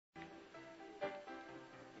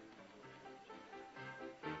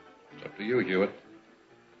for you, Hewitt.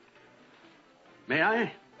 May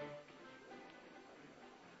I?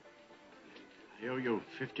 I owe you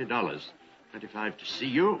 $50. 25 to see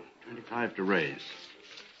you, 25 to raise.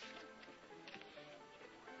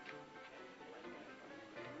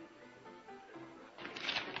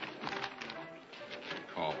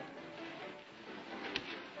 Call.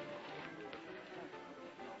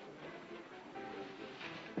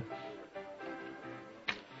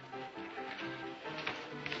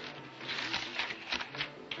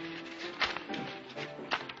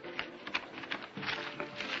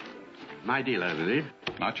 My deal, I believe.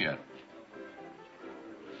 Not yet.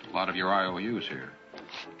 A lot of your IOUs here.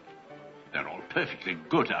 They're all perfectly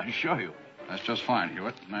good, I assure you. That's just fine,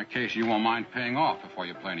 Hewitt. In that case, you won't mind paying off before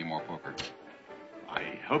you play any more poker.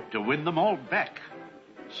 I hope to win them all back.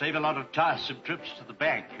 Save a lot of tiresome trips to the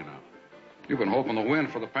bank, you know. You've been hoping to win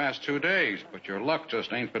for the past 2 days, but your luck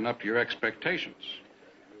just ain't been up to your expectations.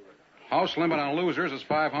 House limit on losers is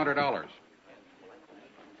 $500.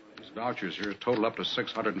 These vouchers here total up to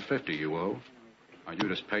 $650 you owe. Now, you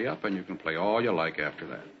just pay up, and you can play all you like after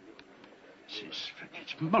that.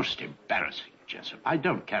 It's most embarrassing, Jessup. I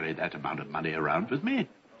don't carry that amount of money around with me. In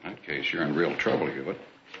that case, you're in real trouble, Hewitt.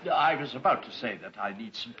 I was about to say that I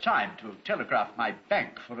need some time to telegraph my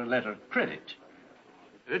bank for a letter of credit.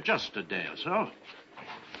 Just a day or so.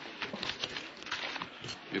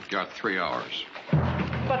 You've got 3 hours.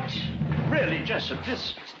 But really, Jessup,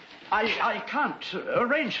 this... I can't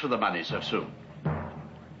arrange for the money so soon.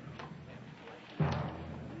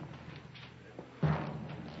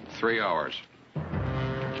 Three hours.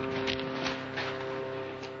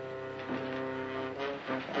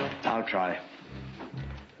 I'll try.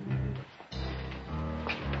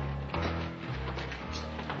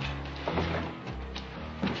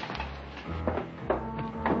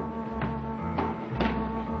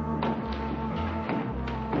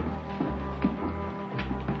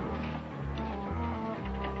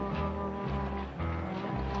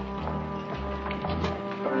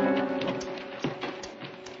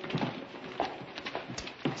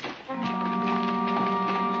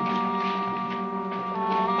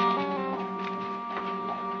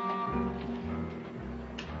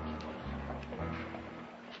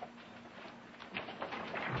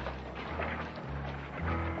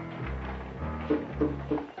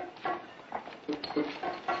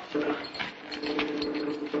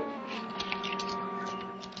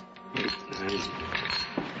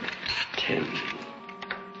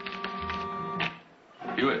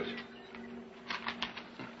 Hewitt.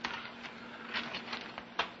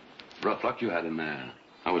 Rough luck you had in there.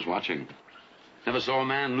 I was watching. Never saw a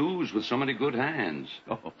man lose with so many good hands.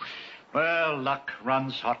 Oh, well, luck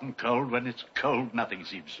runs hot and cold. When it's cold, nothing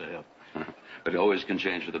seems to help. But it always can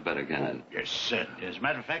change for the better, can it? Yes, certainly. As a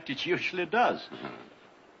matter of fact, it usually does.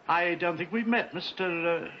 I don't think we've met,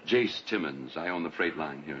 Mr. Jace Timmons. I own the freight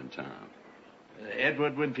line here in town.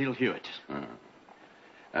 Edward Winfield Hewitt.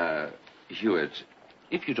 Hewitt,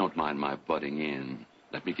 if you don't mind my butting in,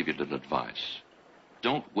 let me give you a little advice.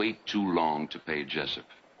 Don't wait too long to pay Jessup.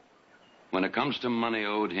 When it comes to money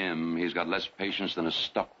owed him, he's got less patience than a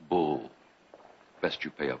stuck bull. Best you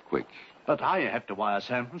pay up quick. But I have to wire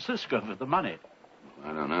San Francisco for the money.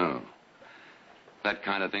 I don't know. That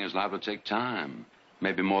kind of thing is liable to take time.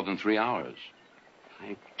 Maybe more than 3 hours.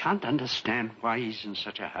 I can't understand why he's in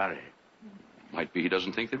such a hurry. Might be he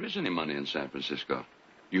doesn't think there is any money in San Francisco.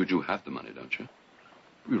 You do have the money, don't you?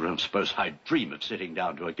 You don't suppose I'd dream of sitting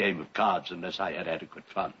down to a game of cards unless I had adequate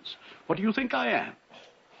funds. What do you think I am?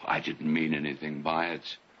 I didn't mean anything by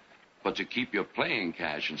it. But to keep your playing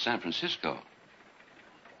cash in San Francisco.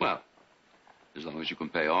 Well, as long as you can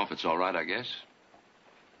pay off, it's all right, I guess.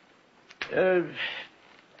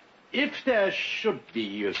 If there should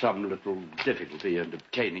be some little difficulty in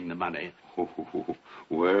obtaining the money...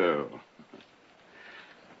 Well...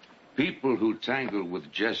 People who tangle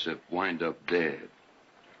with Jessup wind up dead.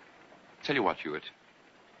 Tell you what, Hewitt.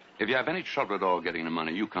 If you have any trouble at all getting the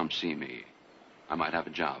money, you come see me. I might have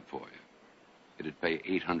a job for you. It'd pay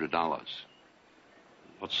 $800.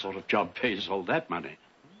 What sort of job pays all that money?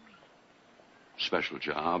 Special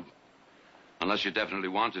job. Unless you definitely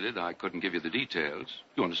wanted it, I couldn't give you the details.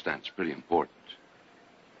 You understand, it's pretty important.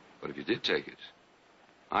 But if you did take it,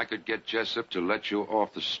 I could get Jessup to let you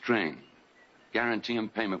off the string. Guarantee him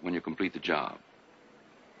payment when you complete the job.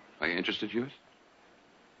 Are you interested, Hewitt?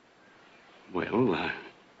 Well,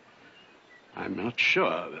 I'm not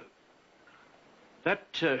sure. That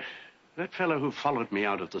fellow who followed me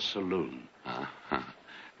out of the saloon.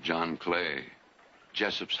 John Clay,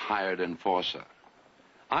 Jessup's hired enforcer.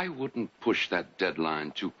 I wouldn't push that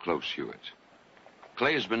deadline too close, Hewitt.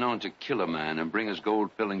 Clay has been known to kill a man and bring his gold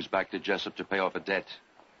fillings back to Jessup to pay off a debt.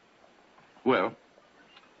 Well,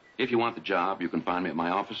 if you want the job, you can find me at my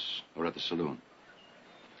office or at the saloon.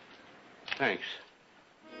 Thanks.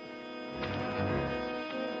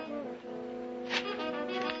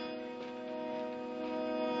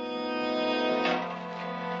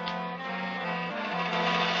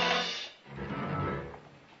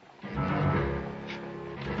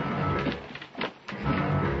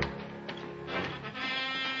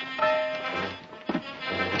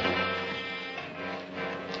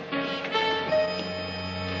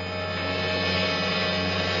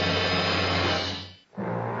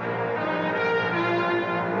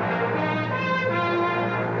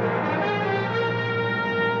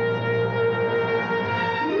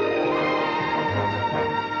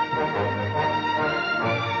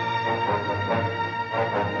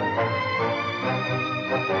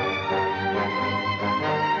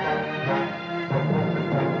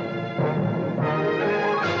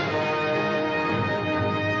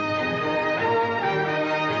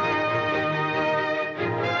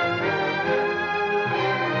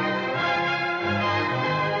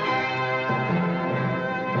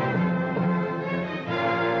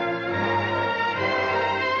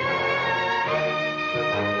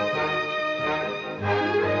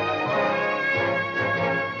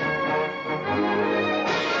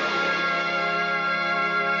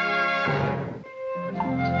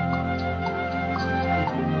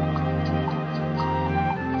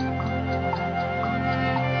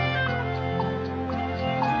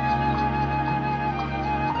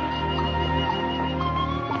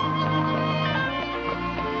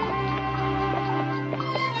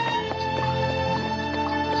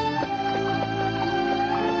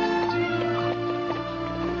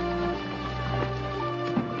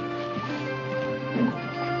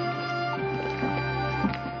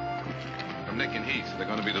 They're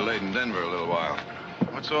going to be delayed in Denver a little while.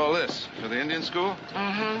 What's all this? For the Indian school?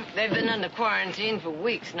 Mm-hmm. They've been under quarantine for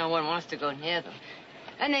weeks. No one wants to go near them.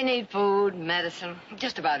 And they need food, medicine,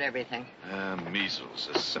 just about everything. Measles.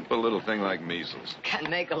 A simple little thing like measles. Can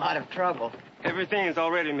make a lot of trouble. Everything is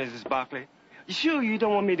all ready, Mrs. Barkley. You sure you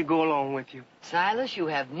don't want me to go along with you? Silas, you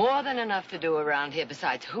have more than enough to do around here.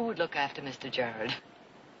 Besides, who would look after Mr. Jared?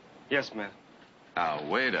 Yes, ma'am. Now,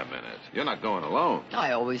 wait a minute. You're not going alone.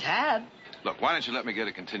 I always have. Look, why don't you let me get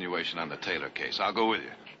a continuation on the Taylor case? I'll go with you.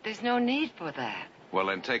 There's no need for that. Well,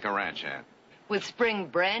 then take a ranch hand. With spring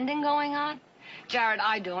branding going on? Jared,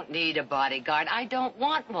 I don't need a bodyguard. I don't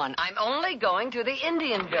want one. I'm only going to the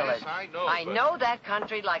Indian village. Yes, I know. I know that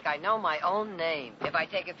country like I know my own name. If I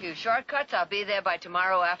take a few shortcuts, I'll be there by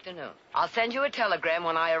tomorrow afternoon. I'll send you a telegram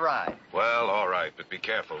when I arrive. Well, all right, but be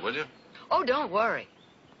careful, will you? Oh, don't worry.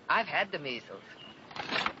 I've had the measles.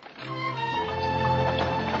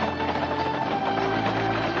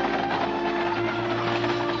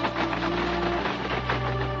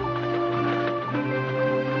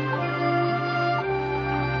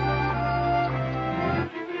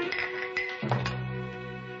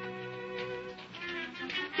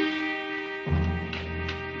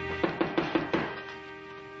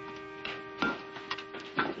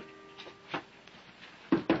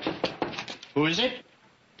 Who is it?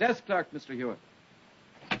 Desk clerk, Mr. Hewitt.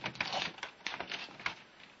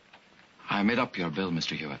 I made up your bill,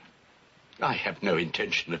 Mr. Hewitt. I have no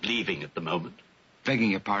intention of leaving at the moment.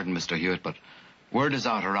 Begging your pardon, Mr. Hewitt, but word is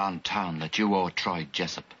out around town that you owe Troy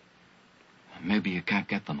Jessup. Maybe you can't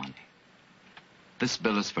get the money. This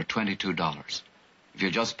bill is for $22. If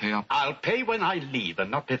you just pay up... I'll pay when I leave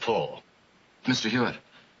and not before. Mr. Hewitt,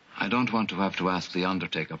 I don't want to have to ask the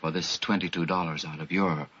undertaker for this $22 out of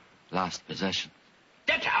your last possession.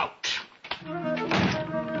 Get out!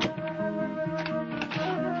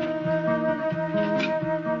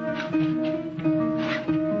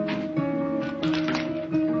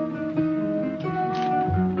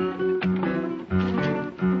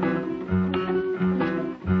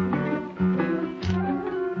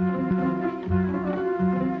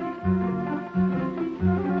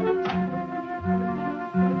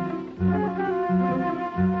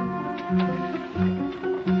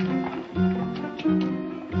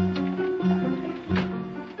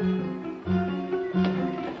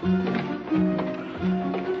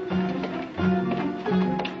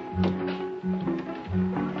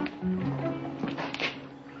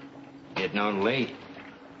 Late.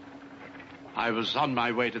 I was on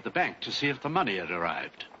my way to the bank to see if the money had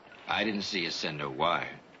arrived. I didn't see you send a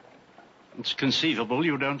wire. It's conceivable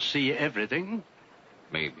you don't see everything.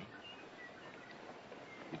 Maybe.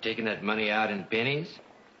 You taking that money out in pennies?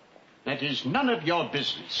 That is none of your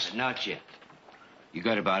business. Not yet. You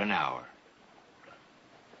got about an hour.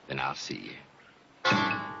 Then I'll see you.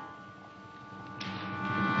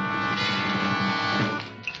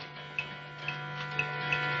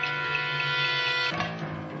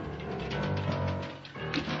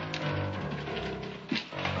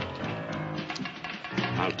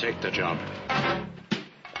 I'll take the job.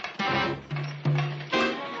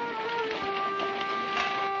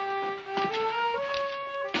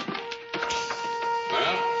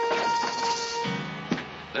 Well,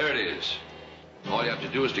 there it is. All you have to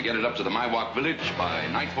do is to get it up to the Miwok village by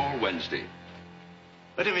nightfall Wednesday.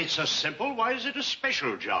 But if it's so simple, why is it a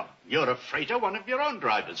special job? You're a freighter. One of your own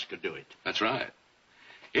drivers could do it. That's right.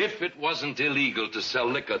 If it wasn't illegal to sell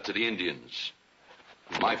liquor to the Indians,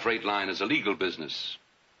 my freight line is a legal business.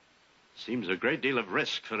 Seems a great deal of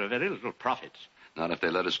risk for a very little profit. Not if they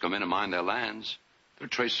let us come in and mine their lands. There are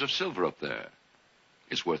traces of silver up there.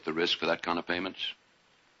 It's worth the risk for that kind of payment.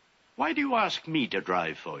 Why do you ask me to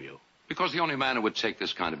drive for you? Because the only man who would take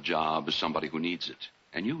this kind of job is somebody who needs it.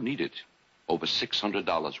 And you need it. Over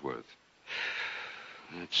 $600 worth.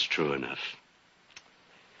 That's true enough.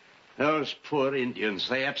 Those poor Indians,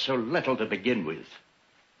 they had so little to begin with.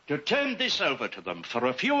 To turn this over to them for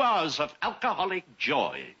a few hours of alcoholic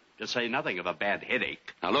joy, to say nothing of a bad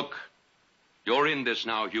headache. Now, look. You're in this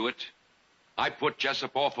now, Hewitt. I put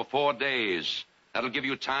Jessup off for 4 days. That'll give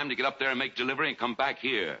you time to get up there and make delivery and come back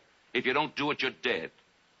here. If you don't do it, you're dead.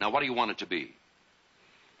 Now, what do you want it to be?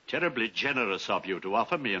 Terribly generous of you to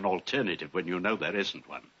offer me an alternative when you know there isn't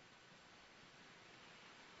one.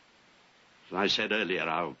 As I said earlier,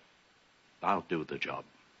 I'll do the job.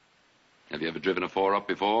 Have you ever driven a 4-up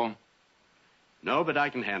before? No, but I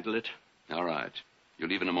can handle it. All right. You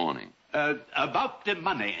leave in the morning. About the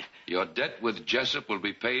money. Your debt with Jessup will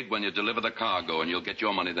be paid when you deliver the cargo, and you'll get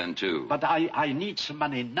your money then, too. But I need some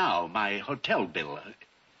money now, my hotel bill.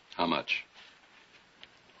 How much?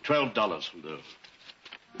 $12 will do.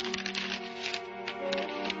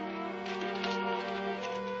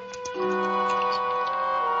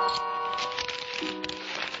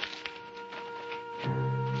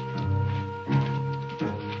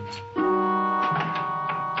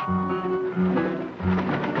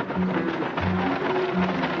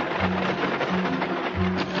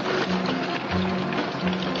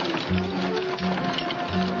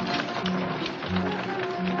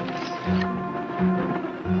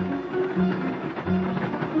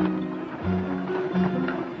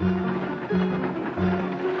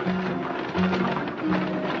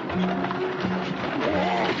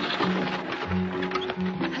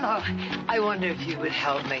 I wonder if you would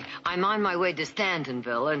help me. I'm on my way to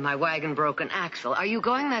Stantonville, and my wagon broke an axle. Are you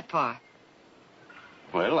going that far?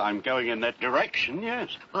 Well, I'm going in that direction, yes.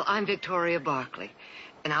 Well, I'm Victoria Barkley.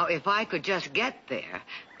 Now, if I could just get there,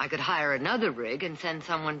 I could hire another rig and send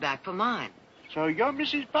someone back for mine. So you're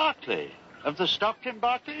Mrs. Barkley, of the Stockton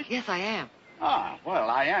Barkleys? Yes, I am. Ah, well,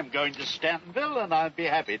 I am going to Stantonville, and I'd be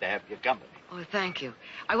happy to have your company. Oh, thank you.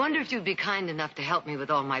 I wonder if you'd be kind enough to help me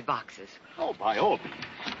with all my boxes. Oh, by all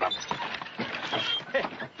means.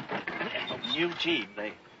 New team,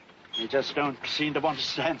 they just don't seem to want to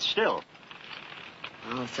stand still.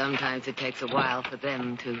 Well, sometimes it takes a while for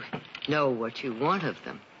them to know what you want of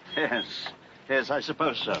them. Yes, I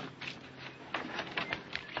suppose so.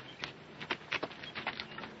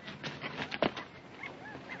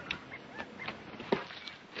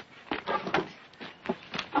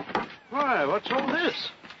 Why, what's all this?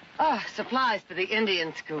 Ah, supplies for the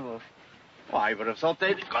Indian school. Well, I would have thought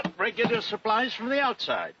they'd got regular supplies from the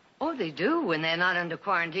outside. Oh, they do when they're not under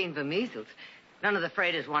quarantine for measles. None of the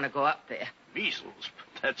freighters want to go up there. Measles?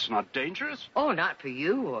 That's not dangerous. Oh, not for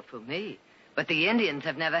you or for me. But the Indians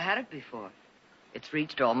have never had it before. It's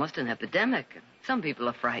reached almost an epidemic, and some people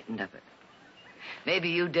are frightened of it. Maybe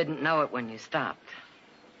you didn't know it when you stopped.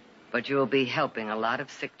 But you'll be helping a lot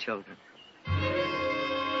of sick children.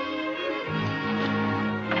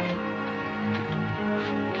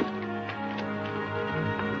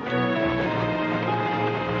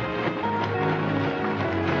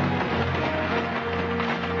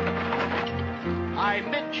 I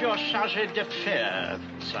met your chargé d'affaires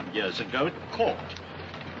some years ago at court.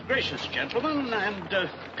 Gracious gentleman and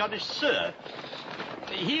connoisseur.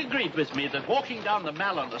 He agreed with me that walking down the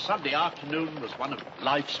Mall on a Sunday afternoon was one of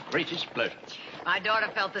life's greatest pleasures. My daughter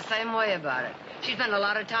felt the same way about it. She spent a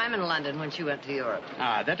lot of time in London when she went to Europe.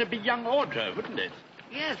 Ah, that'd be young Audra, wouldn't it?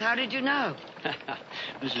 Yes, how did you know?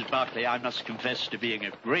 Mrs. Barkley, I must confess to being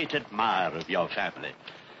a great admirer of your family.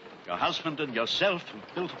 Your husband and yourself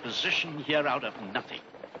have built a position here out of nothing.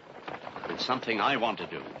 It's something I want to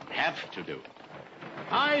do, have to do.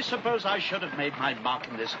 I suppose I should have made my mark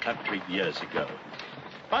in this country years ago.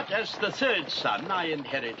 But as the third son, I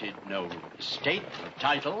inherited no estate or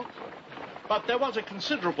title. But there was a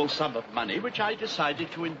considerable sum of money which I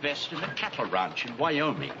decided to invest in a cattle ranch in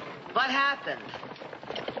Wyoming. What happened?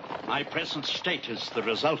 My present state is the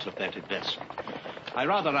result of that investment. I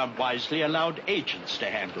rather unwisely allowed agents to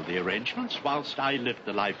handle the arrangements whilst I lived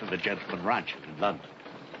the life of a gentleman rancher in London.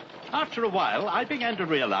 After a while, I began to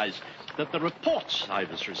realize that the reports I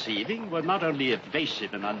was receiving were not only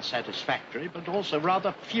evasive and unsatisfactory, but also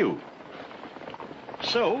rather few.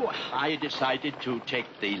 So I decided to take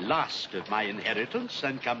the last of my inheritance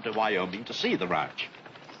and come to Wyoming to see the ranch.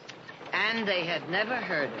 And they had never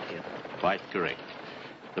heard of you. Quite correct.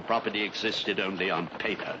 The property existed only on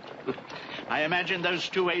paper. I imagine those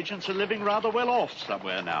two agents are living rather well off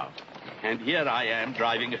somewhere now. And here I am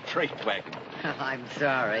driving a freight wagon. I'm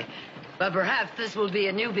sorry. But perhaps this will be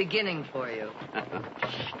a new beginning for you.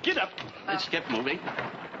 Get up. Let's get moving.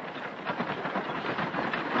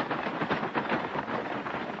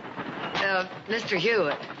 Mr.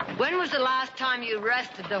 Hewitt, when was the last time you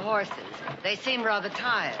rested the horses? They seem rather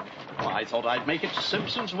tired. Oh, I thought I'd make it to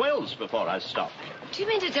Simpson's Wells before I stopped. Do you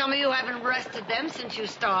mean to tell me you haven't rested them since you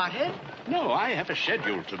started? No, I have a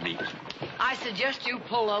schedule to meet. I suggest you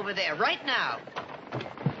pull over there right now.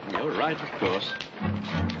 You're right, of course.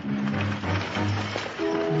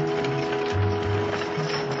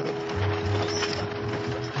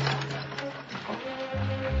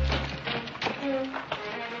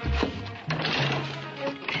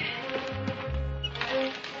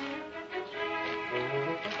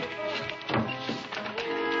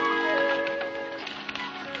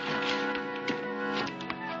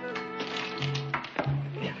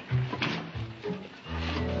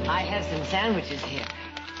 I have some sandwiches here.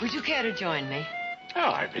 Would you care to join me?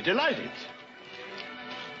 Oh, I'd be delighted.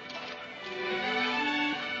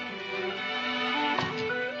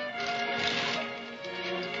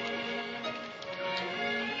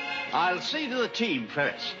 I'll see to the team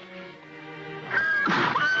first.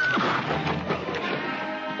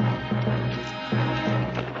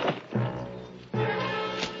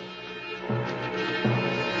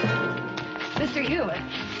 Mr. Hewitt.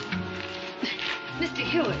 Mr.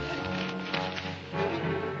 Hewitt.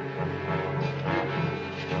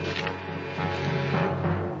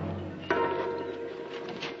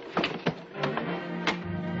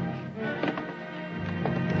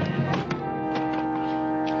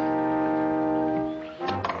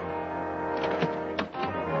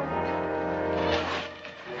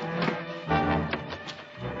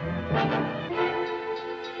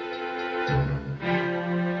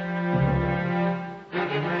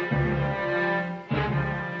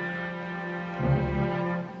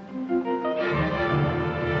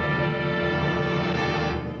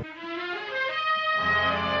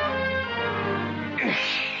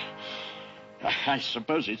 I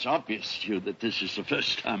suppose it's obvious to you that this is the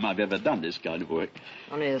first time I've ever done this kind of work.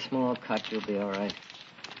 Only a small cut. You'll be all right.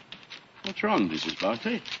 What's wrong, Mrs.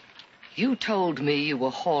 Barclay? You told me you were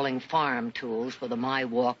hauling farm tools for the My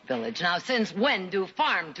Walk village. Now, since when do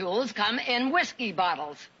farm tools come in whiskey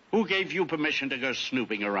bottles? Who gave you permission to go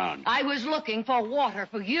snooping around? I was looking for water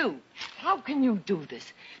for you. How can you do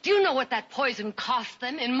this? Do you know what that poison cost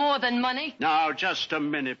them in more than money? Now, just a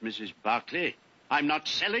minute, Mrs. Barclay. I'm not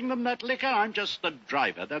selling them that liquor. I'm just the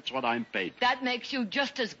driver. That's what I'm paid for. That makes you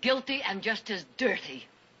just as guilty and just as dirty.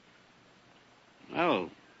 Well,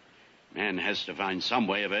 man has to find some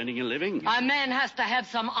way of earning a living. A man has to have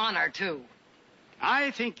some honor, too.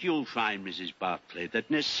 I think you'll find, Mrs. Barclay,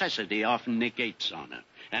 that necessity often negates honor.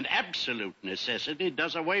 And absolute necessity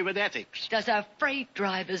does away with ethics. Does a freight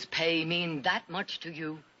driver's pay mean that much to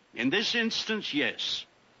you? In this instance, yes.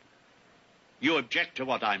 You object to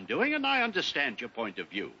what I'm doing, and I understand your point of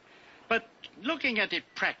view. But looking at it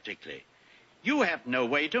practically, you have no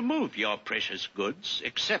way to move your precious goods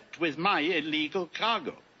except with my illegal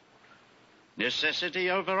cargo.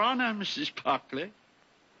 Necessity over honor, Mrs. Barclay.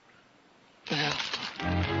 Well...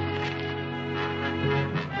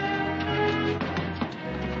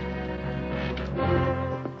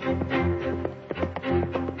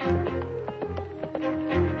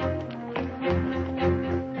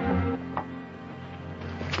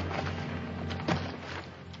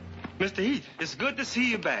 Mr. Heath, it's good to see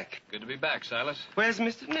you back. Good to be back, Silas. Where's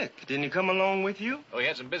Mr. Nick? Didn't he come along with you? Oh, he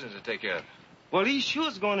had some business to take care of. Well, he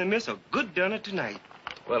sure's going to miss a good dinner tonight.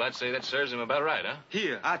 Well, I'd say that serves him about right, huh?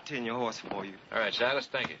 Here, I'll tend your horse for you. All right, Silas,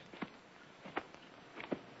 thank you.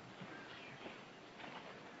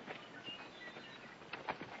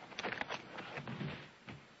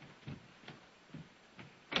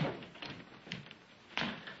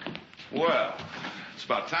 Well, it's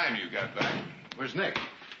about time you got back. Where's Nick?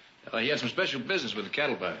 He had some special business with the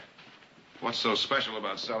cattle buyer. What's so special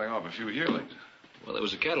about selling off a few yearlings? Well, it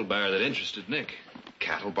was a cattle buyer that interested Nick.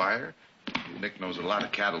 Cattle buyer? Nick knows a lot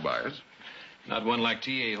of cattle buyers. Not one like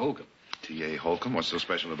T.A. Holcomb. T.A. Holcomb? What's so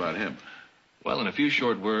special about him? Well, in a few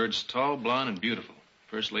short words, tall, blonde, and beautiful.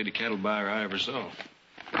 First lady cattle buyer I ever saw.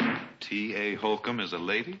 T.A. Holcomb is a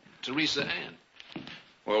lady? Teresa Ann.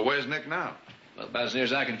 Well, where's Nick now? Well, about as near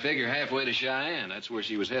as I can figure, halfway to Cheyenne. That's where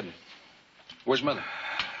she was heading. Where's Mother?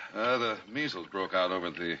 The measles broke out over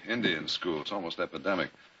at the Indian school. It's almost epidemic.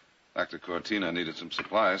 Dr. Cortina needed some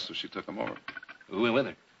supplies, so she took them over. Who went with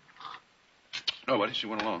her? Nobody. She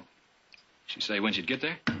went alone. She say when she'd get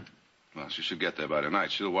there? Well, she should get there by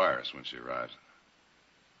tonight. She'll wire us when she arrives.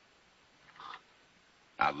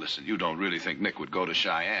 Now, listen, you don't really think Nick would go to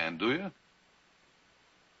Cheyenne, do you?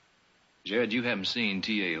 Jared, you haven't seen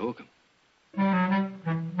T.A. Holcomb.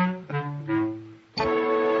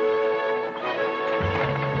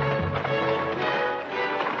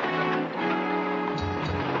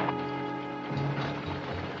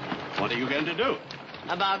 What are you going to do?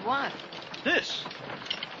 About what? This.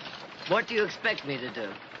 What do you expect me to do?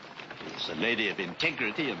 As a lady of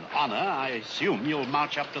integrity and honor, I assume you'll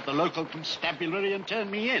march up to the local constabulary and turn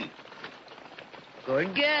me in.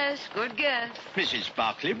 Good guess, good guess. Mrs.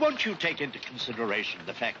 Barclay, won't you take into consideration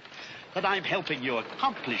the fact that I'm helping you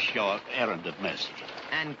accomplish your errand of mercy?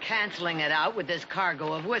 And canceling it out with this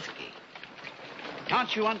cargo of whiskey.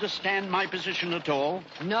 Can't you understand my position at all?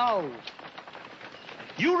 No.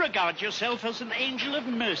 You regard yourself as an angel of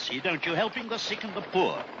mercy, don't you, helping the sick and the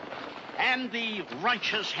poor? And the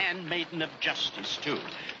righteous handmaiden of justice, too.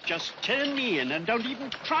 Just turn me in and don't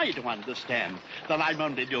even try to understand that I'm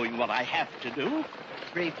only doing what I have to do.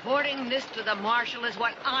 Reporting this to the marshal is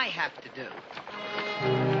what I have to do.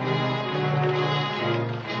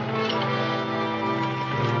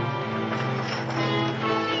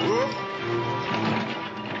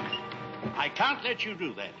 I can't let you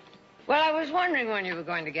do that. Well, I was wondering when you were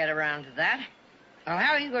going to get around to that. Well,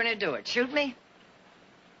 how are you going to do it? Shoot me?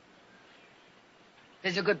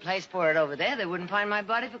 There's a good place for it over there. They wouldn't find my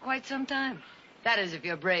body for quite some time. That is, if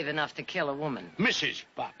you're brave enough to kill a woman. Mrs.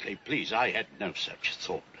 Barclay, please, I had no such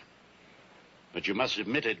thought. But you must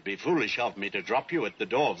admit it'd be foolish of me to drop you at the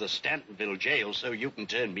door of the Stantonville jail so you can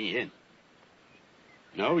turn me in.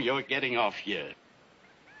 No, you're getting off here.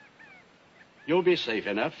 You'll be safe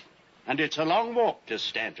enough. And it's a long walk to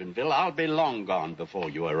Stantonville. I'll be long gone before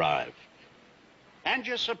you arrive. And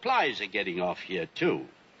your supplies are getting off here, too.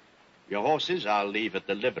 Your horses I'll leave at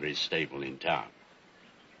the livery stable in town.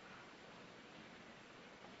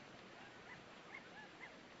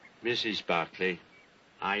 Mrs. Barclay,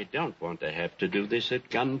 I don't want to have to do this at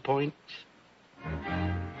gunpoint.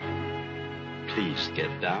 Please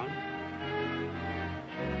get down.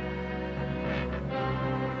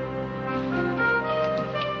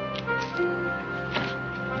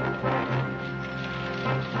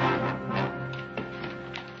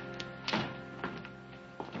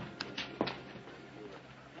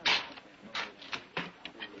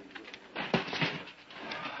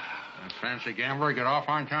 Fancy gambler get off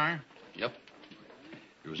on time? Yep.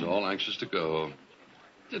 He was all anxious to go.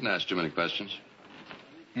 Didn't ask too many questions.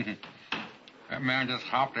 That man just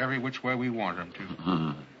hopped every which way we wanted him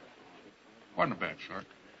to. Wasn't a bad sort.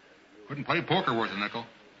 Couldn't play poker worth a nickel.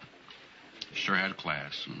 Sure had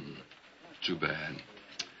class. Too bad.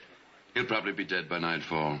 He'll probably be dead by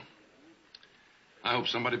nightfall. I hope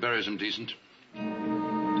somebody buries him decent.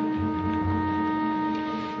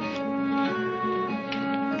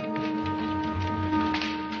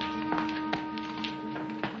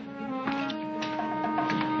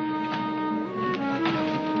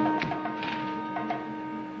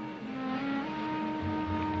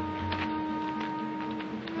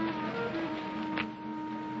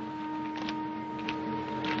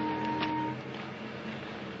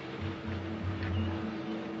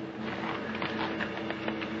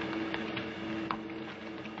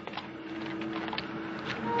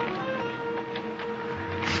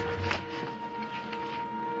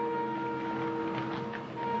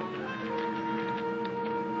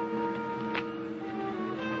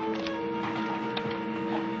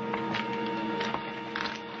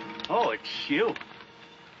 Oh, it's you.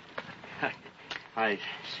 I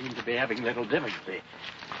seem to be having a little difficulty.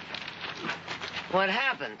 What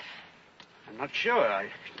happened? I'm not sure. I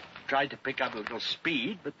tried to pick up a little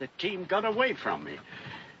speed, but the team got away from me.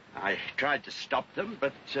 I tried to stop them,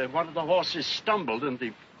 but one of the horses stumbled and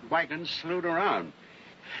the wagon slewed around.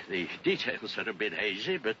 The details are a bit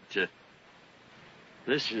hazy, but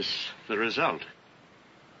this is the result.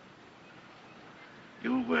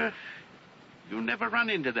 You never run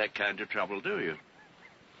into that kind of trouble, do you?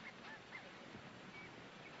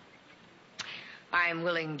 I'm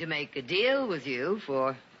willing to make a deal with you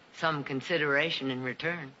for some consideration in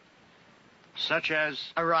return. Such as?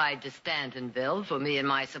 A ride to Stantonville for me and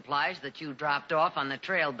my supplies that you dropped off on the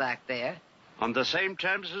trail back there. On the same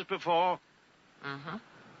terms as before? Uh-huh.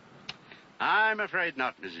 I'm afraid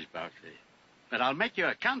not, Mrs. Barkley. But I'll make you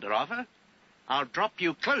a counteroffer. I'll drop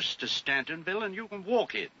you close to Stantonville and you can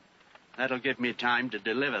walk in. That'll give me time to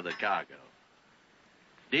deliver the cargo.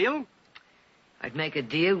 Deal? I'd make a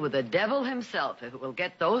deal with the devil himself if it will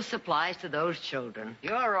get those supplies to those children.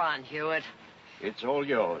 You're on, Hewitt. It's all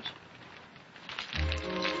yours.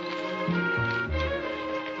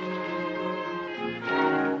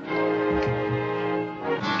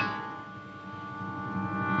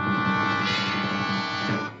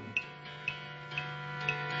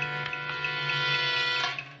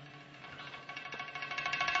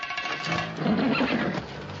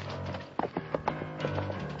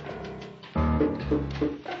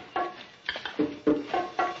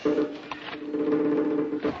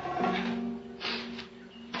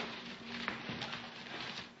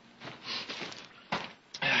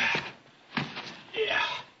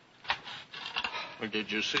 Did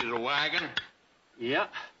you see the wagon?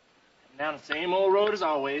 Yep. Down the same old road as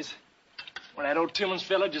always. Well, that old Timmons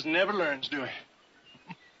fella just never learns, do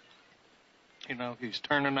he? You know, he's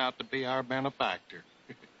turning out to be our benefactor.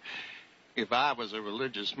 If I was a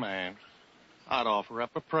religious man, I'd offer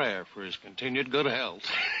up a prayer for his continued good health.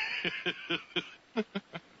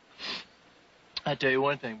 I tell you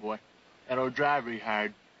one thing, boy. That old driver he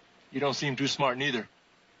hired, you don't seem too smart neither.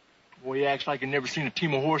 Boy, he acts like he'd never seen a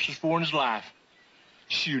team of horses before in his life.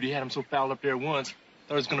 Shoot, he had him so fouled up there once, thought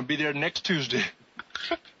he was going to be there next Tuesday.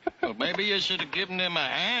 Well, maybe you should have given him a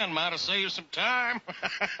hand. Might have saved some time.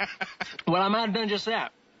 Well, I might have done just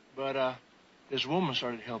that. But, this woman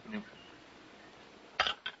started helping him.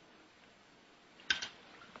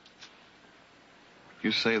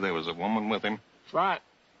 You say there was a woman with him? That's right.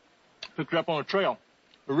 Picked her up on a trail.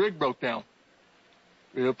 Her rig broke down.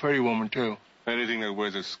 Real pretty woman, too. Anything that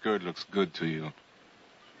wears a skirt looks good to you.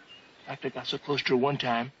 I think I got so close to her one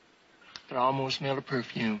time that I almost smelled her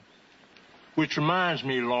perfume. Which reminds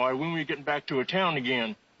me, Lloyd, when are we getting back to a town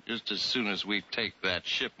again? Just as soon as we take that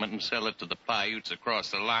shipment and sell it to the Paiutes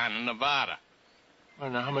across the line in Nevada. Well,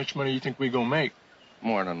 now, how much money you think we gonna make?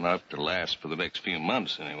 More than enough to last for the next few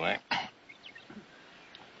months, anyway.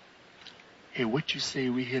 Hey, what you say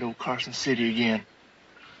we hit old Carson City again?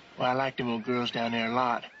 Well, I like them old girls down there a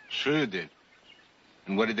lot. Sure you did.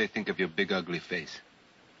 And what did they think of your big, ugly face?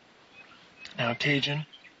 Now, Cajun,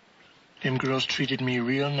 them girls treated me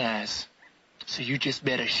real nice. So you just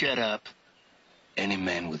better shut up. Any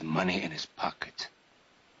man with money in his pocket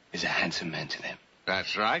is a handsome man to them.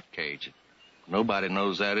 That's right, Cajun. Nobody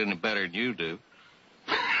knows that any better than you do.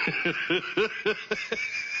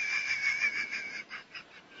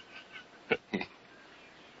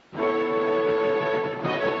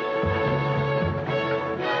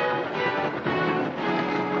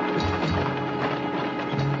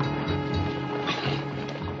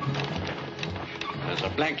 There's a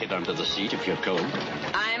blanket under the seat if you're cold.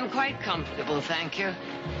 I'm quite comfortable, thank you.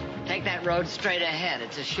 Take that road straight ahead.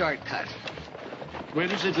 It's a shortcut. Where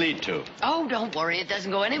does it lead to? Oh, don't worry. It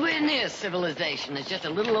doesn't go anywhere near civilization. It's just a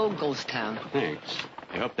little old ghost town. Thanks.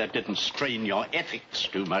 I hope that didn't strain your ethics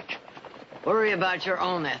too much. Worry about your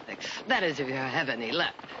own ethics. That is, if you have any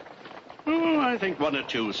left. Oh, I think one or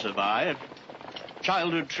two survive.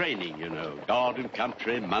 Childhood training, you know. God and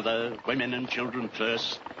country, mother, women and children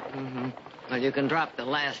first. Mm-hmm. Well, you can drop the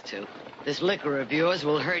last two. This liquor of yours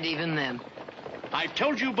will hurt even them. I've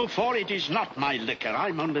told you before, it is not my liquor.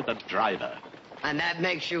 I'm only the driver. And that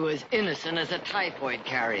makes you as innocent as a typhoid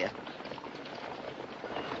carrier.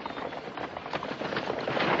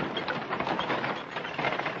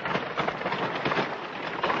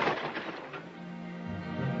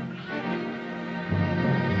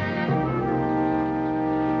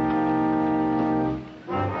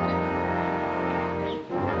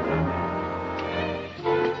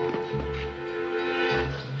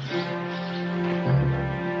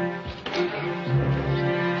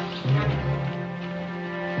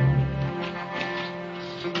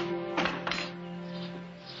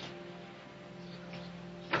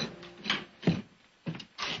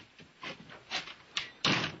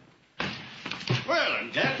 Well,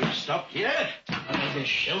 I'm glad we stopped here. Another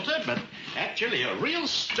shelter, but actually a real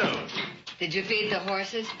stove. Did you feed the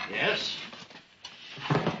horses? Yes.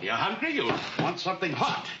 You're hungry? You'll want something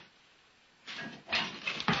hot.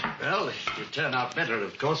 Well, it would turn out better,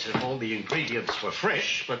 of course, if all the ingredients were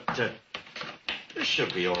fresh, but this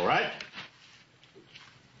should be all right.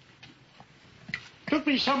 Took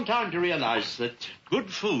me some time to realize that good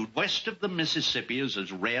food west of the Mississippi is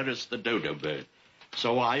as rare as the dodo bird.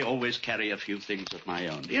 So I always carry a few things of my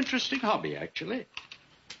own. Interesting hobby, actually.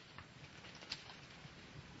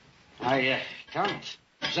 I can't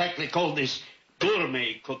exactly call this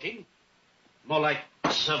gourmet cooking. More like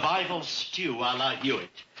survival stew a la Hewitt.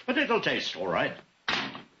 But it'll taste all right.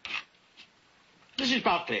 Mrs.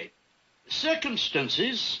 Barclay,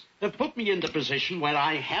 circumstances have put me in the position where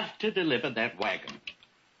I have to deliver that wagon.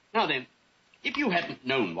 Now then, if you hadn't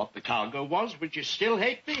known what the cargo was, would you still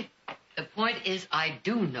hate me? The point is, I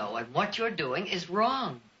do know, and what you're doing is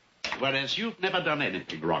wrong. Whereas you've never done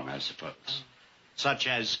anything wrong, I suppose. Such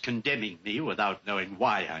as condemning me without knowing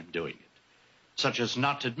why I'm doing it. Such as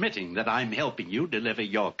not admitting that I'm helping you deliver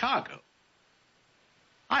your cargo.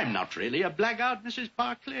 I'm not really a blackguard, Mrs.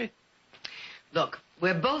 Barclay. Look,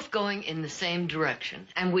 we're both going in the same direction,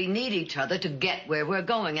 and we need each other to get where we're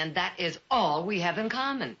going, and that is all we have in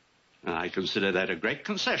common. I consider that a great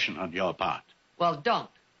concession on your part. Well, don't.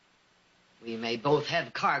 We may both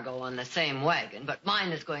have cargo on the same wagon, but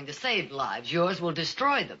mine is going to save lives. Yours will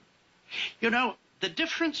destroy them. You know, the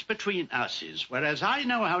difference between us is, whereas I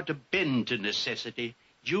know how to bend to necessity,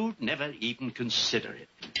 you'd never even consider it.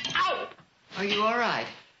 Ow! Are you all right?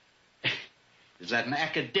 Is that an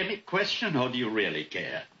academic question, or do you really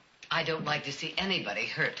care? I don't like to see anybody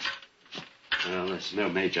hurt. Well, there's no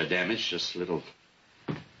major damage, just a little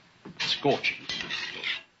scorching.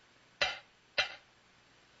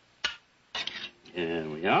 Here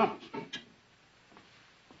we are.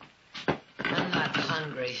 I'm not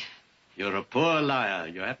hungry. You're a poor liar.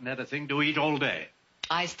 You haven't had a thing to eat all day.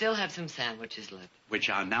 I still have some sandwiches left. Which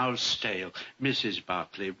are now stale. Mrs.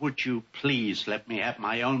 Barclay, would you please let me have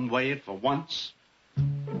my own way for once?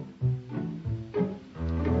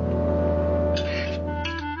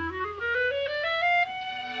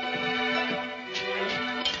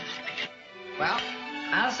 Well,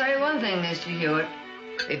 I'll say one thing, Mr. Hewitt.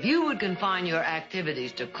 If you would confine your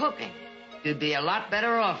activities to cooking, you'd be a lot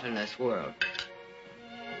better off in this world.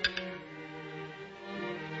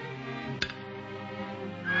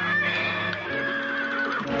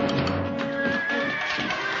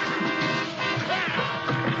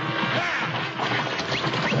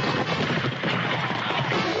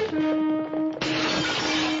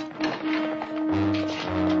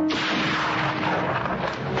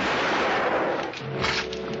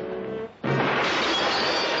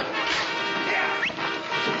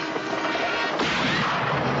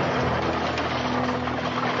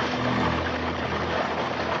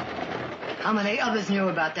 How many others knew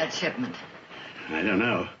about that shipment? I don't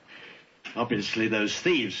know. Obviously, those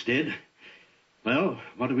thieves did. Well,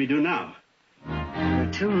 what do we do now? There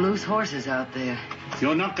are 2 loose horses out there.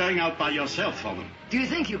 You're not going out by yourself for them. Do you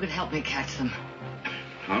think you could help me catch them?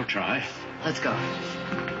 I'll try. Let's go.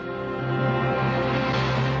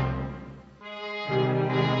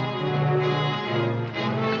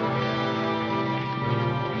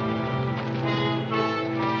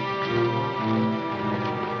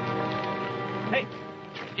 Hey,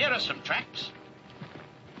 here are some tracks.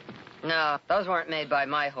 No, those weren't made by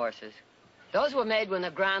my horses. Those were made when the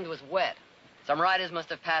ground was wet. Some riders must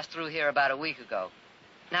have passed through here about a week ago.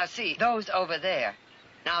 Now, see, those over there.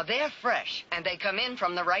 Now, they're fresh, and they come in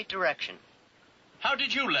from the right direction. How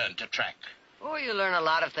did you learn to track? Oh, you learn a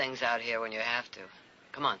lot of things out here when you have to.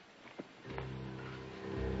 Come on.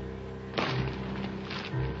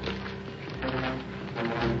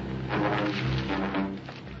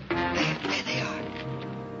 There they are.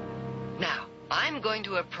 Now, I'm going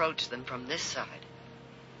to approach them from this side.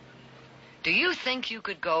 Do you think you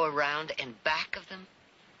could go around in back of them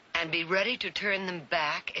and be ready to turn them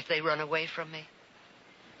back if they run away from me?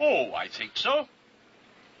 Oh, I think so.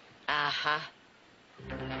 Uh-huh.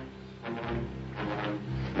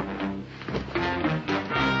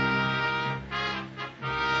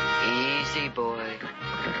 Easy, boy.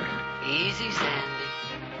 Easy, Sandy.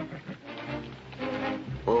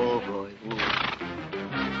 Oh, boy. Ooh. Oh.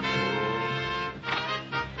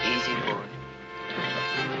 Easy, boy.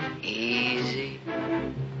 Easy.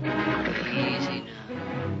 Easy now.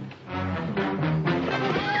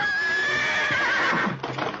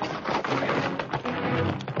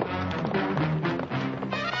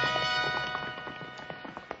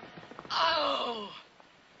 Oh!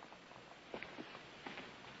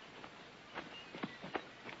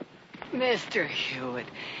 Mr. Hewitt,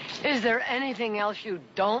 is there anything else you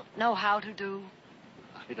don't know how to do?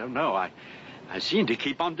 I don't know. I seem to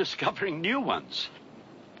keep on discovering new ones.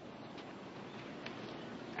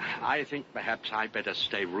 I think perhaps I better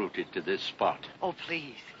stay rooted to this spot. Oh,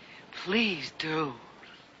 please. Please do.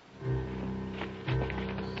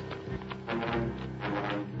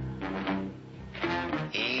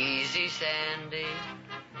 Easy, Sandy.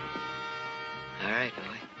 All right,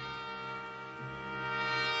 boy.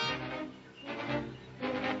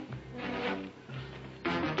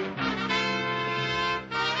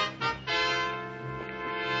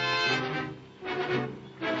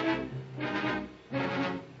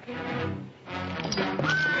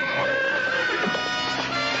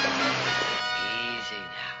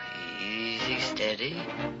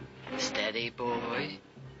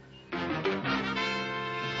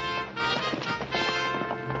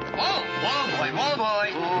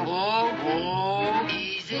 boy. Whoa, whoa.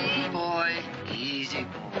 Easy, boy. Easy,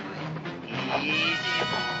 boy. Easy,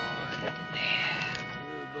 boy. There.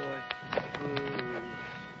 Good boy.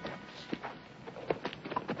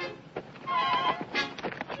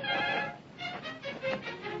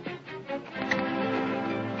 Good.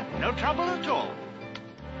 No trouble at all.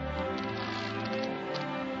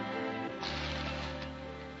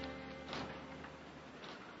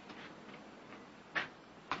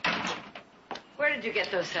 Where did you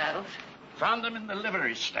get those saddles? Found them in the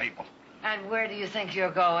livery stable. And where do you think you're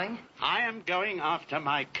going? I am going after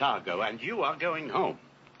my cargo, and you are going home.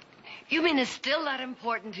 You mean it's still that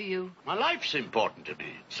important to you? My life's important to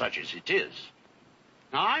me, such as it is.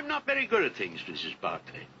 Now, I'm not very good at things, Mrs.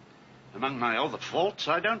 Barclay. Among my other faults,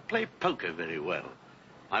 I don't play poker very well.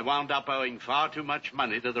 I wound up owing far too much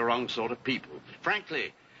money to the wrong sort of people.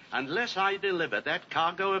 Frankly, unless I deliver that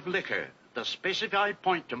cargo of liquor at the specified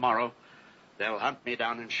point tomorrow, they'll hunt me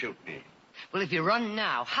down and shoot me. Well, if you run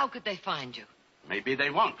now, how could they find you? Maybe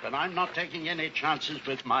they won't, but I'm not taking any chances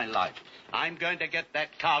with my life. I'm going to get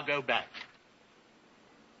that cargo back.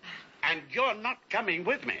 And you're not coming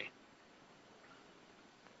with me.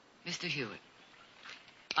 Mr. Hewitt,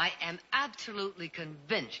 I am absolutely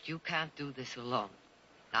convinced you can't do this alone.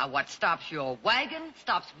 Now, what stops your wagon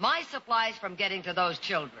stops my supplies from getting to those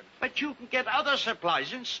children. But you can get other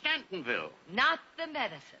supplies in Stantonville. Not the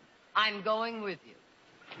medicine. I'm going with you.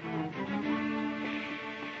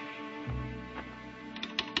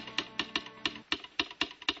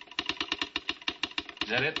 Is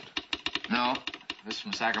that it? No, this is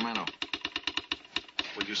from Sacramento.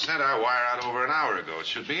 Well, you sent our wire out over an hour ago. It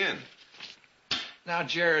should be in. Now,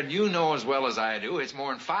 Jared, you know as well as I do, it's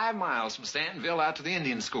more than 5 miles from Stantonville out to the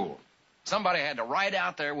Indian school. Somebody had to ride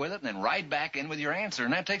out there with it and then ride back in with your answer,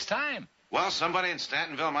 and that takes time. Well, somebody in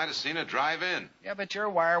Stantonville might have seen it drive in. Yeah, but your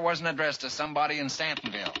wire wasn't addressed to somebody in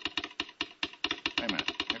Stantonville. Wait a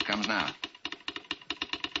minute. Here it comes now.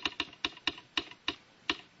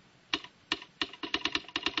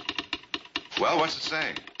 Well, what's it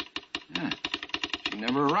say? Yeah. She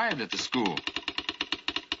never arrived at the school.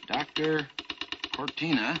 Dr.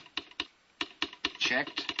 Cortina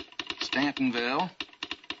checked Stantonville.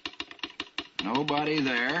 Nobody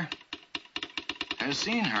there has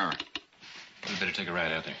seen her. We better take a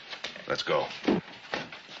ride out there. Let's go.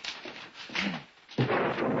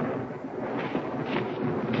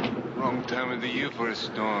 Wrong time of the year for a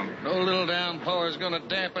storm. No little downpour is going to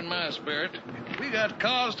dampen my spirit. We got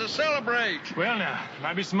cause to celebrate. Well, now,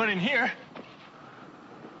 might be some money in here.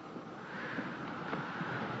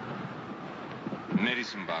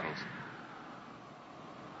 Medicine bottles.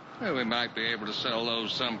 Well, we might be able to sell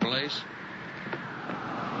those someplace.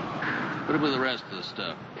 What about the rest of the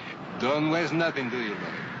stuff? Don't waste nothing, do you,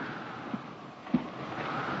 brother?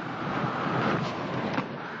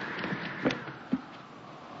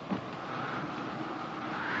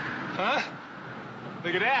 Huh?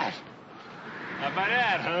 Look at that. How about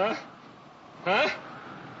that, huh? Huh?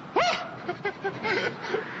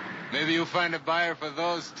 Maybe you'll find a buyer for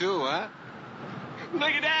those, too, huh? Look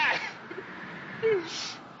at that.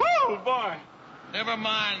 Woo, boy. Never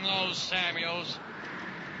mind those Samuels.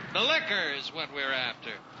 The liquor is what we're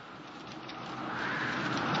after.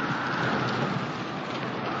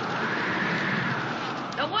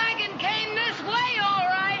 The wagon came this way, all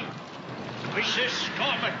right. Wish this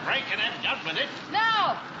storm would break and have done with it.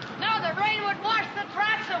 No, the rain would wash the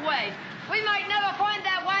tracks away. We might never find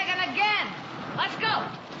that wagon again. Let's go.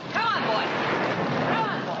 Come on, boy. Come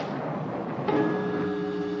on, boy.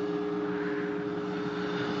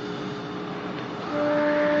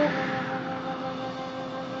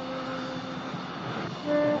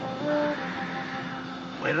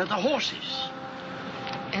 Where are the horses?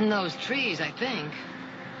 In those trees, I think.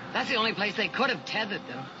 That's the only place they could have tethered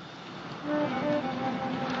them.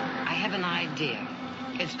 I have an idea.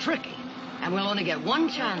 It's tricky, and we'll only get one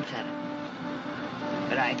chance at it.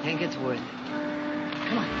 But I think it's worth it.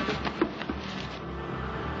 Come on.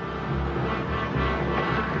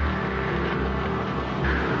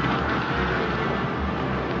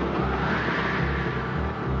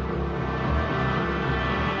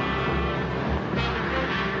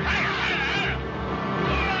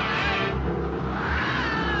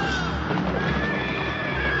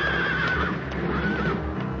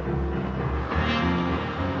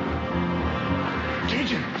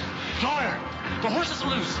 The horses are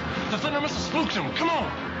loose. The thunder must have spooked them. Come on.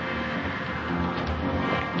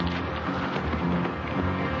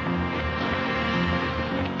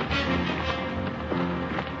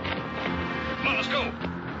 Come on, let's go.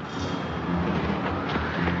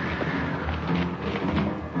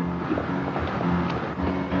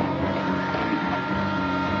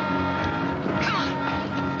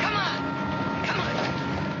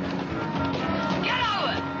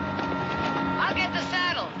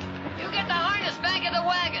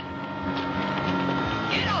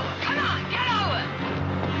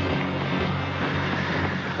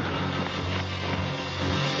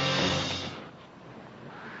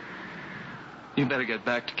 You better get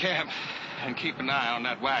back to camp and keep an eye on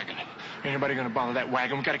that wagon. Ain't nobody gonna bother that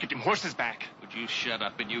wagon. We gotta get them horses back. Would you shut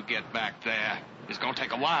up and you get back there? It's gonna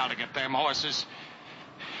take a while to get them horses.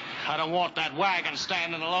 I don't want that wagon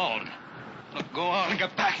standing alone. Look, go on and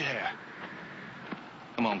get back here.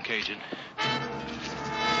 Come on, Cajun.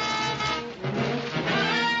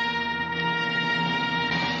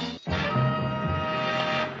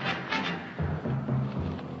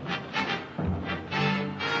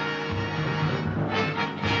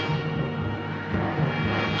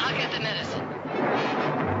 I'll get the medicine.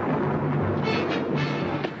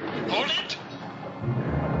 Hold it!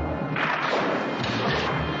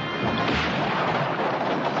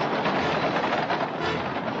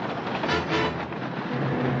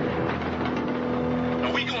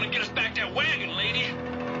 Are we gonna get us back that wagon, lady?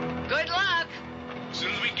 Good luck. As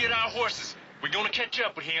soon as we get our horses, we're gonna catch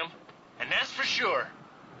up with him. And that's for sure.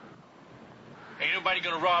 Ain't nobody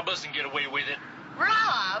gonna rob us and get away with it.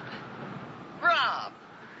 Rob? Rob.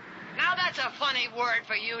 Now that's a funny word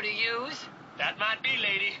for you to use. That might be,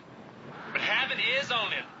 lady. But having is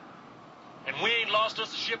owning. And we ain't lost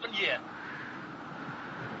us a shipping yet.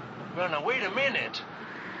 Well, now, wait a minute.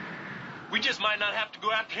 We just might not have to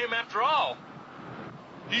go after him after all.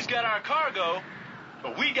 He's got our cargo,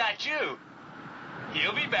 but we got you.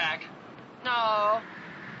 He'll be back. No.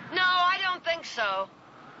 No, I don't think so.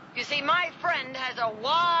 You see, my friend has a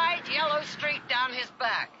wide yellow streak down his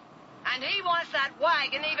back. And he wants that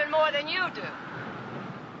wagon even more than you do.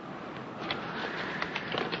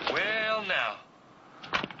 Well, now.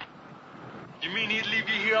 You mean he'd leave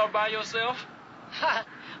you here all by yourself?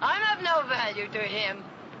 I'm of no value to him.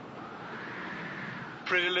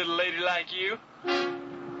 Pretty little lady like you.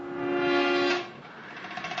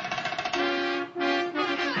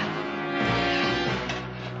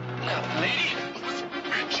 Now, lady,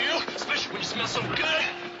 hurt you, especially when you smell so good.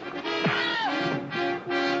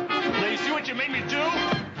 Now, you see what you made me do?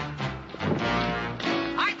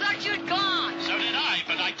 I thought you'd gone. So did I,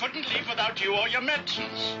 but I couldn't leave without you or your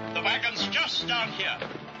medicines. The wagon's just down here.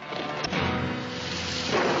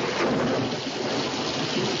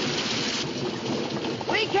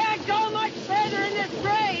 We can't go much further in this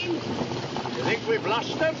rain. You think we've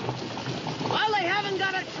lost them? Well, they haven't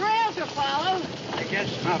got a trail to follow. I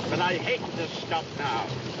guess not, but I hate to stop now.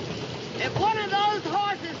 If one of those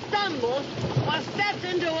horses stumbles or steps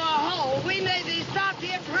into a hole, we may be stopped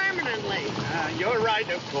here permanently. You're right,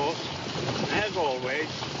 of course. As always.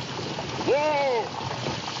 Whoa!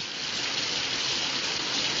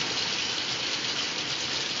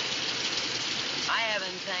 I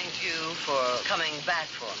haven't thanked you for coming back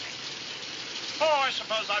for me. Oh, I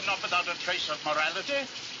suppose I'm not without a trace of morality.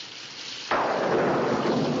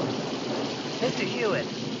 Mr. Hewitt,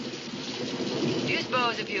 do you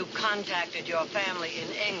suppose if you contacted your family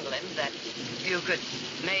in England that you could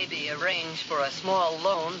maybe arrange for a small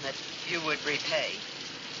loan that you would repay?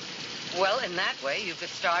 Well, in that way, you could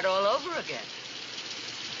start all over again.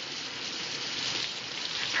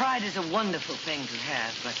 Pride is a wonderful thing to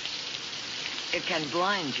have, but it can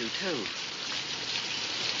blind you, too.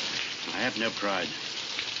 I have no pride.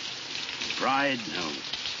 Pride, no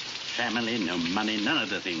family, no money, none of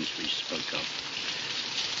the things we spoke of.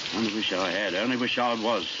 Only wish I had. Only wish I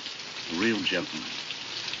was a real gentleman.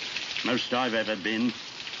 Most I've ever been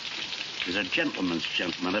is a gentleman's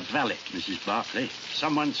gentleman, a valet, Mrs. Barclay,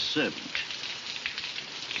 someone's servant.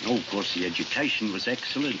 Oh, of course, the education was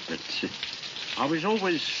excellent, but I was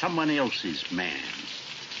always someone else's man.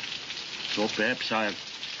 Thought perhaps I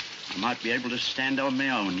might be able to stand on my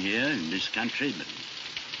own here in this country, but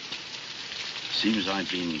seems I've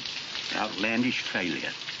been an outlandish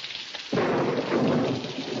failure.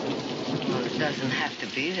 Well, it doesn't have to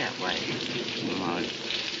be that way. Well, I've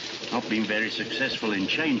not been very successful in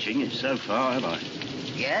changing it so far, have I?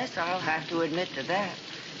 Yes, I'll have to admit to that.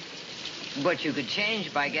 But you could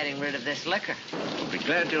change by getting rid of this liquor. I'll be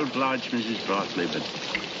glad to oblige Mrs. Barclay, but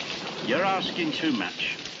you're asking too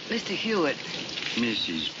much. Mr. Hewitt.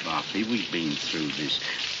 Mrs. Barclay, we've been through this.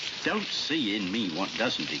 Don't see in me what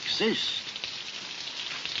doesn't exist.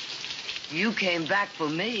 You came back for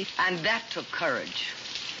me, and that took courage.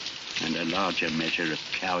 And a larger measure of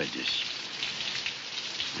cowardice.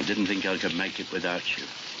 I didn't think I could make it without you.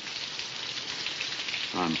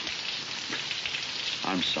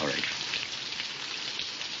 I'm sorry.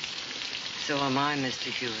 So am I, Mr.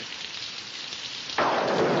 Hewitt.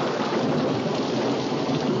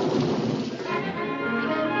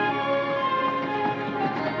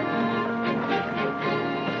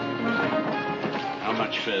 How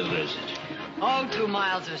much further is it? Oh, 2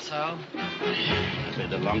 miles or so. It'll be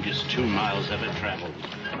the longest 2 miles ever traveled.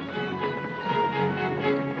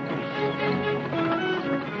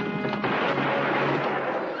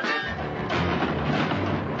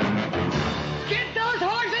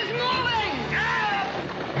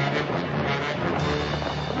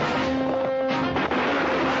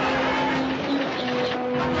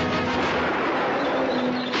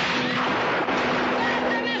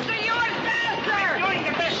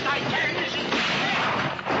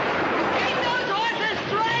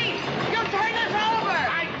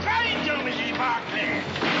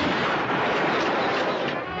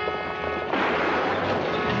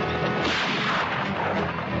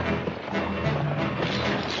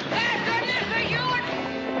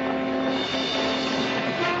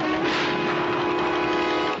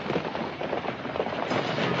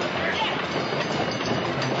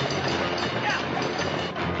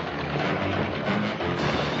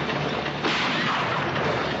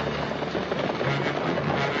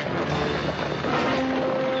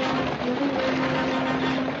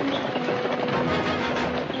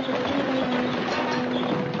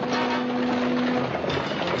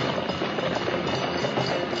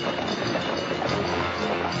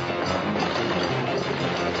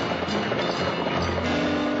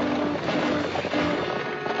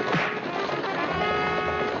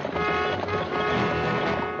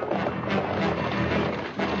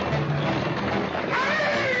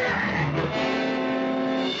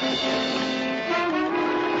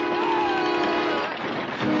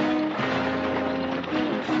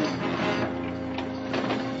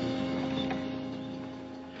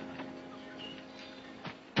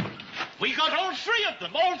 We got all three of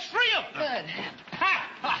them. Good. Ha!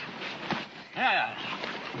 Ha! Yeah.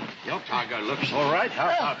 Your cargo looks all right. How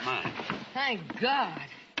about mine? Thank God.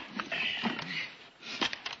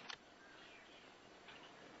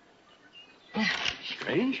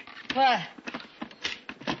 Strange. What?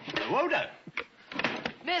 No odor.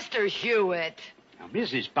 Mr. Hewitt. Now,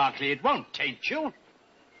 Mrs. Barclay, it won't taint you.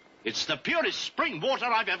 It's the purest spring water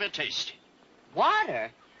I've ever tasted.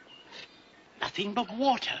 Water? Nothing but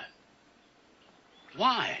water.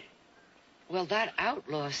 Why? Well, that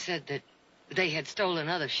outlaw said that they had stolen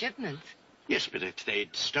other shipments. Yes, but if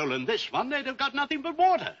they'd stolen this one, they'd have got nothing but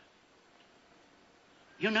water.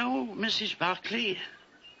 You know, Mrs. Barclay,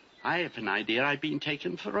 I have an idea I've been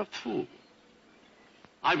taken for a fool.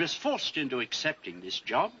 I was forced into accepting this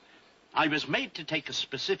job. I was made to take a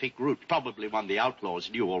specific route, probably one the outlaws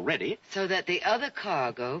knew already. So that the other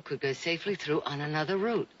cargo could go safely through on another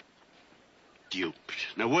route.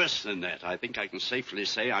 Duped. No, worse than that. I think I can safely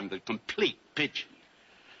say I'm the complete pigeon.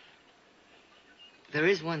 There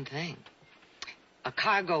is one thing. A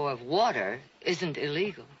cargo of water isn't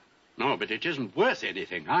illegal. No, but it isn't worth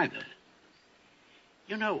anything either.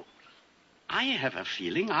 You know, I have a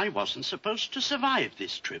feeling I wasn't supposed to survive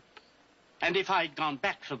this trip. And if I'd gone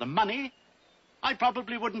back for the money, I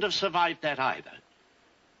probably wouldn't have survived that either.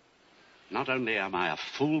 Not only am I a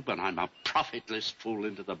fool, but I'm a profitless fool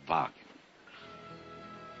into the bargain.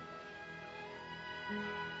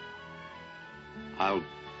 I'll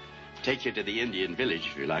take you to the Indian village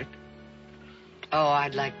if you like. Oh,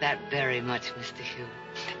 I'd like that very much, Mr. Hewitt.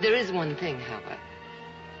 There is one thing, however.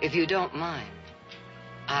 If you don't mind,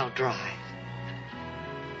 I'll drive.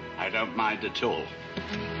 I don't mind at all.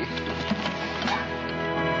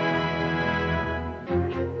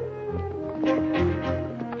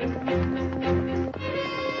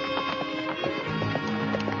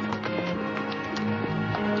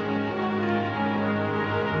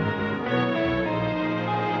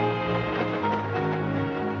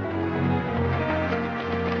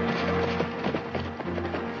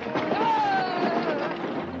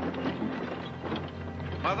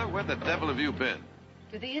 Mother, where the devil have you been?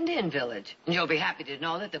 To the Indian village. And you'll be happy to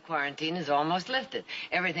know that the quarantine is almost lifted.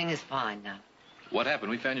 Everything is fine now. What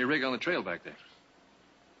happened? We found your rig on the trail back there.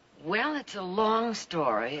 Well, it's a long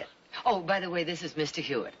story. Oh, by the way, this is Mr.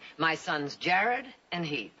 Hewitt. My sons Jared and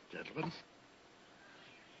Heath. Gentlemen.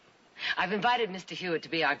 I've invited Mr. Hewitt to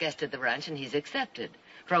be our guest at the ranch, and he's accepted,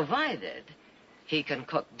 provided he can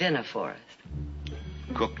cook dinner for us.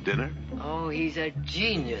 Cook dinner? Oh, he's a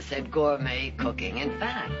genius at gourmet cooking. In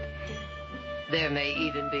fact, there may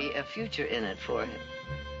even be a future in it for him.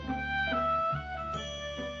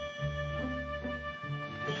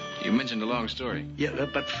 You mentioned a long story. Yeah,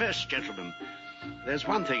 but first, gentlemen, there's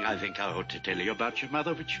one thing I think I ought to tell you about your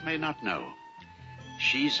mother which you may not know.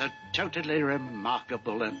 She's a totally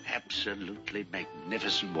remarkable and absolutely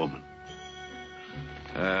magnificent woman.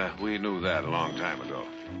 We knew that a long time ago.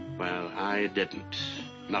 Well, I didn't.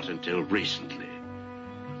 Not until recently.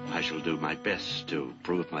 I shall do my best to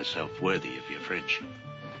prove myself worthy of your friendship.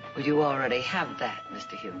 Well, you already have that,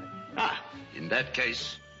 Mr. Hewitt. Ah, in that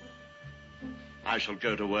case, I shall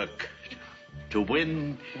go to work to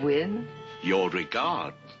win... Win? Your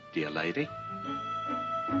regard, dear lady.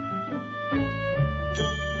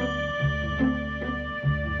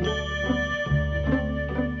 you.